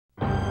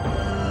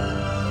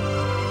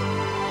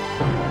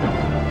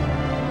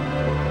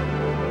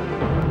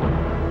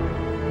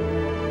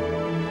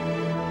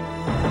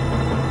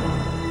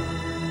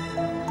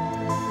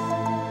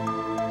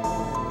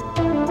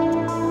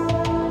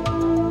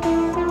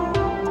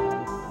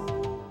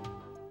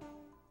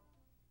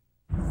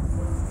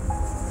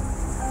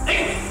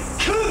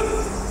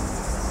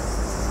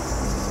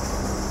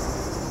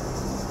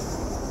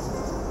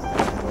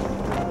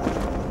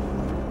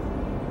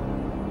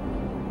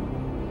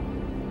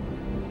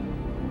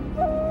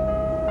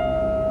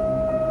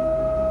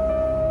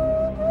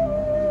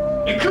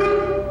How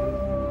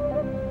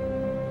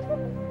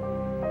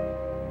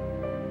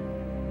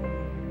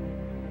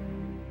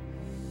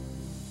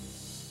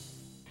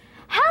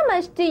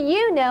much do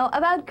you know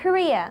about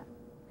Korea?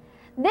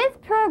 This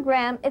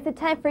program is a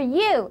time for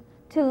you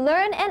to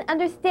learn and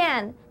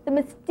understand the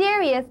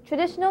mysterious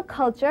traditional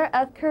culture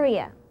of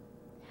Korea.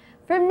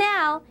 From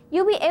now,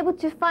 you'll be able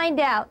to find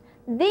out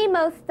the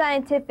most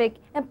scientific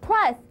and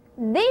plus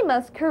the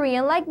most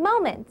Korean-like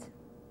moment.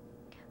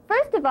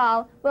 First of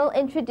all, we'll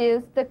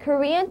introduce the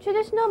Korean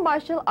traditional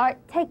martial art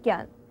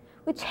Taekkyon,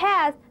 which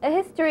has a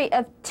history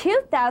of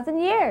 2,000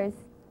 years.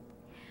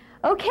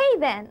 Okay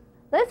then,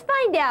 let's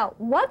find out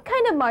what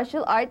kind of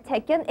martial art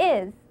Taekkyon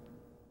is.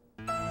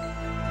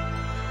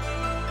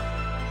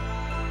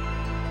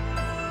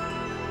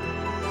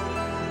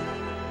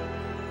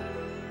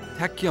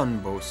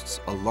 Taekkyon boasts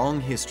a long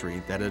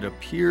history that had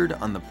appeared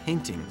on the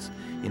paintings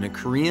in a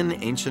Korean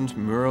ancient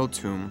mural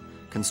tomb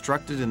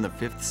constructed in the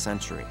 5th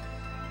century.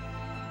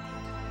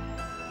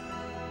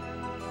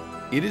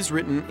 It is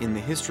written in the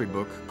history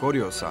book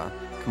Goryosa,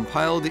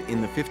 compiled in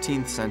the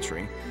 15th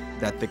century,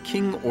 that the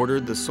king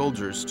ordered the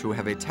soldiers to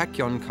have a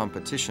Taekkyon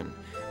competition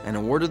and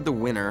awarded the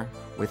winner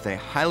with a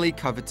highly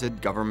coveted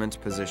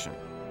government position.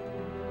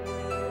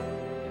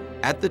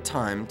 At the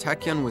time,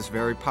 Taekkyon was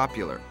very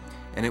popular,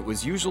 and it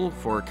was usual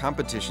for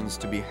competitions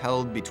to be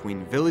held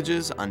between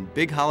villages on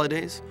big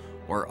holidays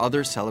or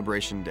other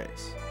celebration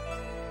days.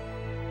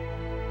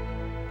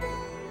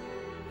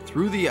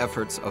 Through the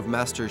efforts of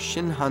Master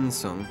Shin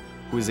Han-sung,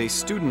 who is a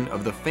student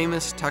of the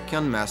famous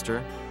Taekkyon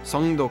master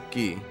Song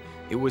Dok-gi,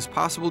 it was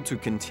possible to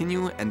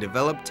continue and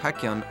develop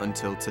Taekkyon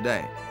until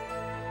today.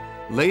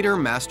 Later,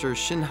 Master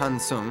Shin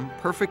Han-sung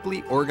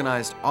perfectly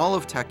organized all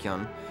of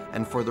Taekkyon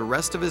and for the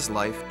rest of his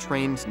life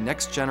trained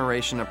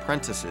next-generation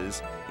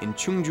apprentices in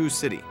Chungju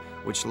City,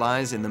 which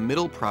lies in the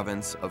middle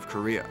province of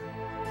Korea.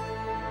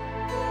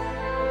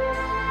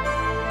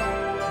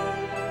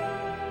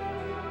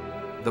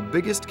 The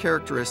biggest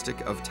characteristic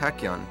of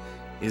Taekkyon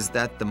is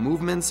that the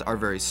movements are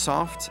very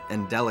soft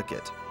and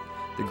delicate.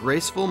 The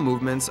graceful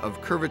movements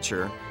of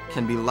curvature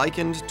can be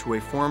likened to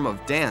a form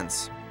of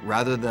dance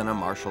rather than a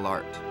martial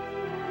art.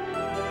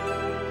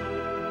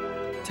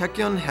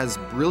 Taekkyon has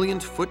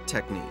brilliant foot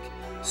technique,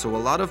 so a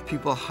lot of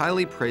people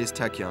highly praise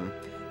Taekkyon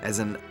as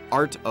an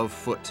art of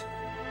foot.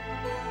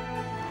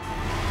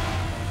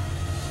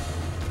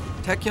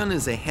 Taekkyon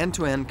is a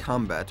hand-to-hand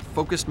combat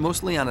focused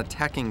mostly on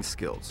attacking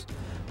skills.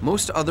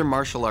 Most other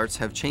martial arts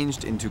have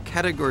changed into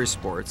category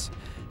sports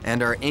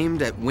and are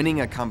aimed at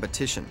winning a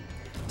competition.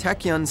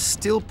 Taekkyon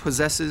still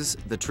possesses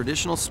the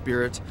traditional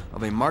spirit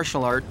of a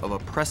martial art of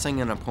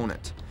oppressing an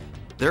opponent.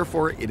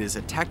 Therefore, it is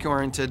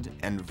attack-oriented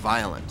and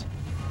violent.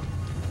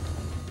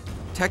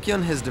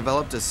 Taekkyon has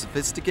developed a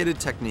sophisticated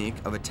technique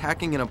of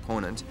attacking an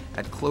opponent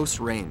at close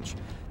range.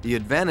 The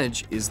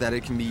advantage is that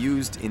it can be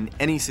used in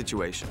any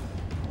situation.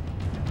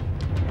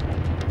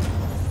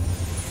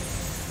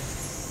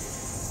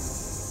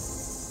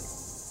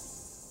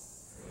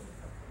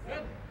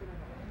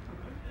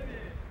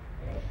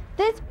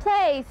 This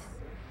place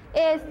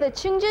is the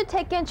Chungju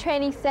Taekkyon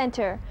Training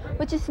Center,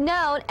 which is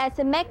known as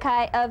the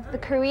Mecca of the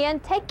Korean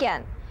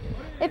Taekkyon.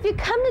 If you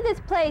come to this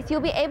place, you'll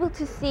be able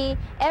to see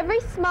every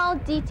small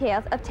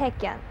details of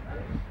Taekkyon.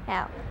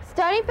 Now,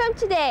 starting from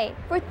today,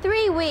 for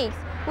 3 weeks,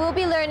 we'll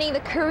be learning the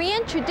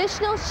Korean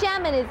traditional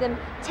shamanism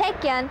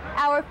Taekkyon,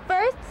 our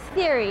first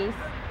series.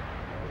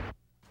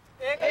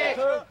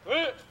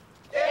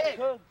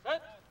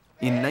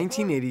 In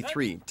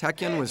 1983,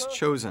 Taekkyon was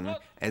chosen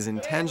as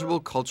Intangible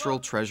Cultural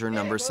Treasure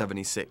number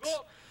 76.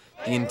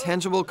 The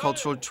Intangible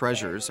Cultural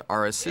Treasures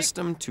are a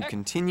system to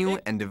continue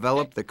and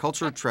develop the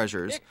cultural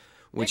treasures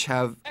which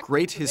have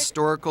great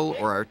historical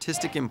or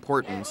artistic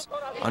importance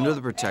under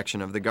the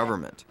protection of the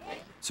government.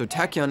 So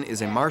Taekkyon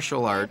is a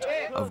martial art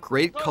of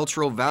great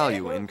cultural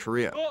value in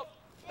Korea.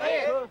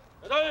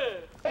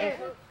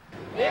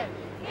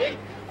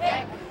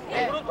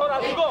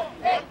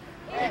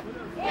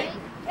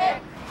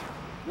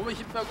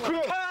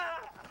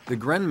 The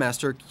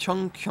Grandmaster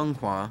Kyung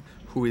Kyung-hwa,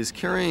 who is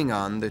carrying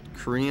on the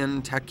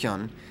Korean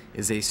Taekkyon,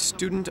 is a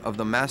student of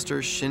the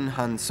Master Shin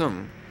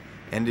Han-sung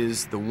and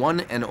is the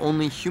one and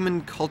only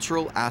human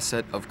cultural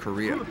asset of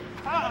Korea.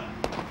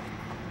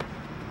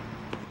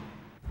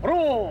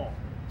 Hello.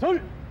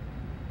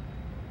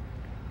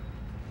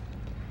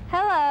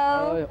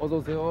 어서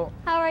오세요.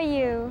 How are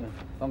you?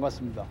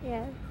 반갑습니다.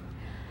 Yes.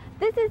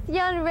 This is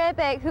Jan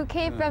Rebek, who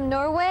came from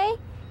Norway.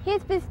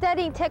 He's been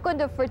studying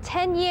Taekwondo for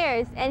 10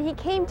 years, and he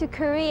came to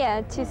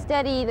Korea to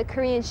study the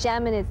Korean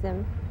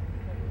shamanism.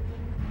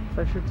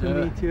 Pleasure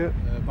to meet you.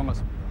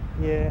 반갑습니다.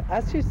 Yeah,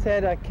 as you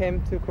said, I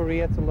came to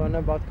Korea to learn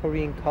about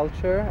Korean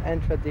culture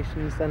and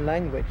traditions and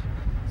language.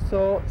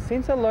 So,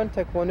 since I learned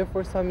Taekwondo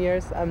for some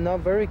years, I'm now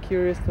very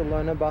curious to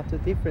learn about the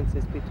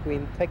differences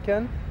between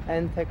Taekkyon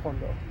and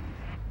Taekwondo.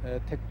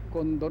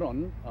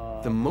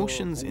 The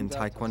motions in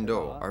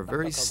Taekwondo are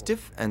very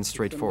stiff and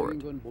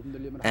straightforward,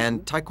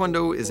 and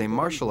Taekwondo is a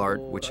martial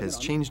art which has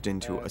changed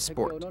into a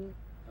sport.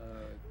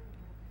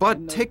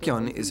 But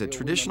Taekkyon is a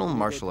traditional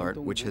martial art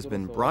which has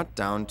been brought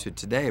down to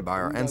today by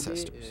our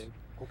ancestors.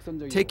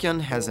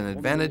 Taekkyon has an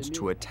advantage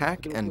to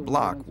attack and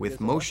block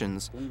with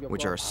motions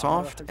which are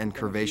soft and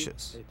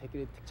curvaceous.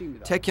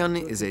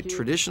 Taekkyon is a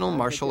traditional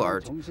martial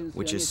art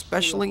which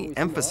especially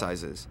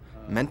emphasizes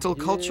mental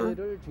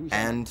culture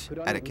and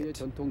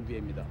etiquette.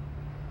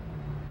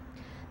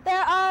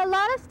 There are a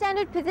lot of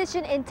standard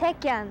positions in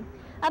Taekkyon.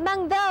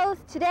 Among those,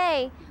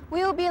 today,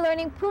 we will be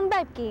learning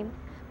품밟기.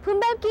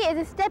 품밟기 is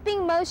a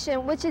stepping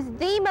motion which is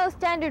the most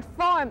standard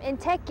form in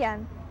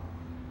Taekkyon.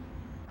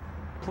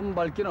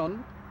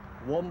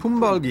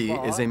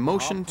 품밟기 is a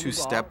motion to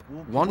step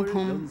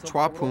원품,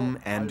 좌품,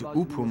 and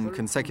우품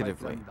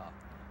consecutively.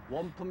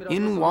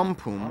 In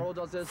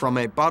원품, from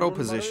a bottle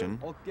position,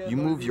 you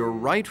move your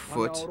right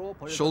foot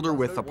shoulder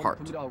width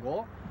apart.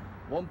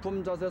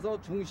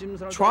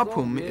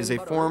 좌품 is a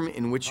form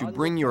in which you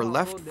bring your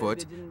left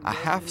foot a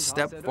half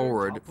step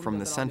forward from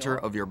the center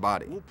of your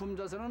body.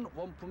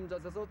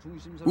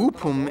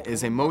 우품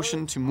is a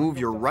motion to move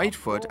your right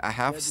foot a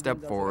half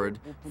step forward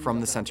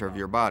from the center of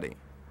your body.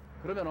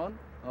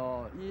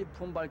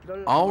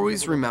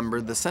 Always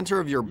remember the center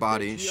of your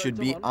body should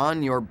be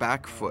on your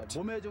back foot.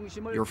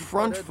 Your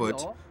front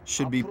foot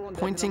should be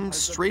pointing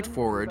straight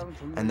forward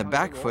and the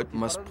back foot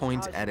must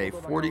point at a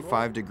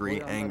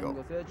 45-degree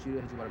angle.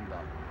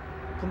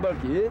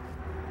 품밟기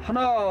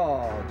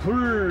하나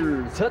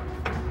둘 셋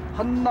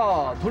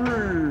하나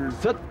둘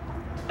셋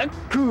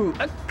에크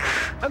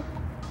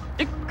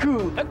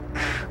에크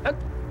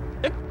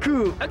에크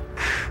에크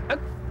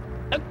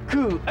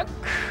에크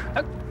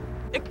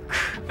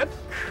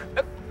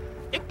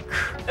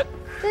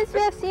Since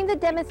we have seen the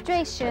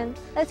demonstration,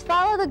 let's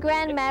follow the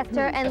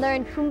Grandmaster and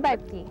learn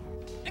품밟기.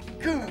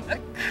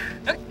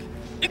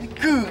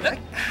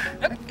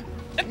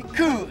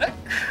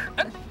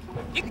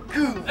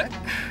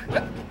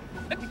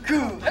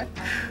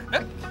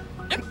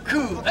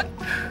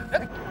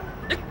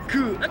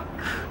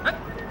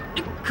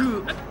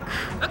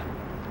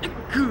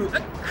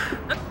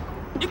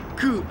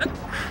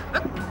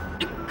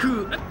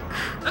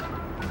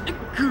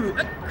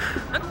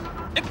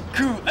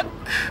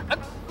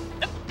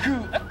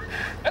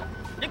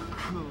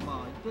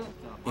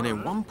 In a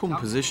원품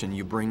position,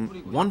 you bring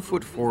one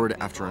foot forward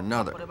after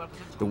another.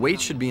 The weight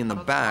should be in the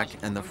back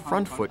and the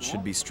front foot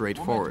should be straight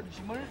forward.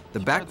 The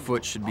back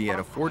foot should be at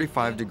a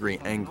 45-degree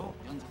angle.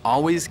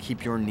 Always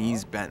keep your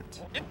knees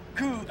bent.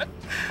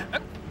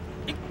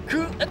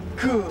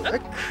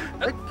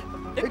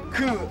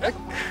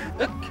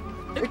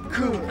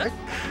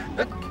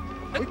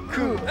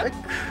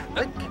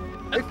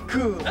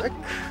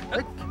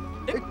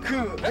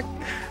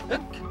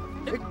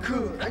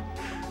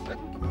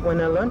 When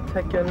I learned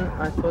Taekkyon,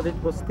 I thought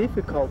it was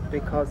difficult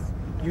because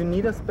you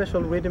need a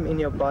special rhythm in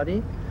your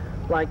body.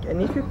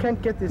 And if you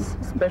can't get this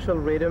special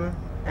rhythm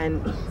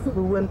and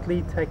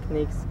fluently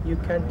techniques, you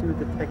can't do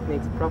the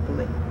techniques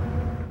properly.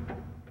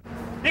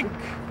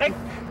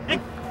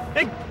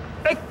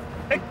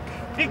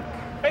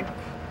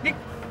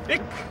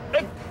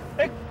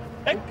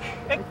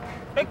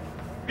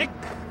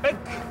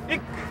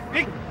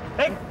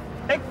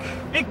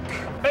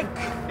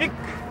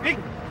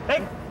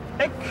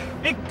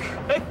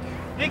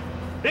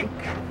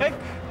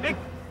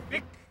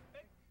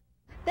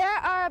 There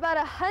are about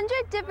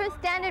 100 different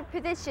standard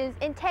positions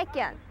in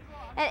Taekkyon,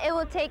 and it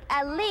will take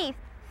at least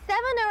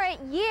 7 or 8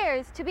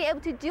 years to be able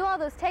to do all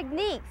those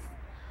techniques.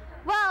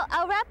 Well,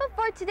 I'll wrap up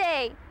for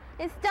today.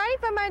 And starting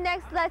from our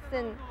next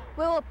lesson,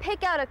 we will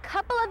pick out a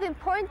couple of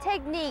important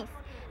techniques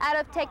out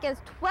of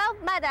Taekkyon's 12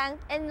 madang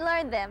and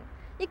learn them.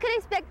 You could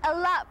expect a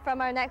lot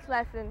from our next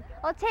lesson.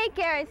 Well, take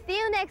care and see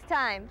you next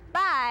time.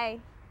 Bye!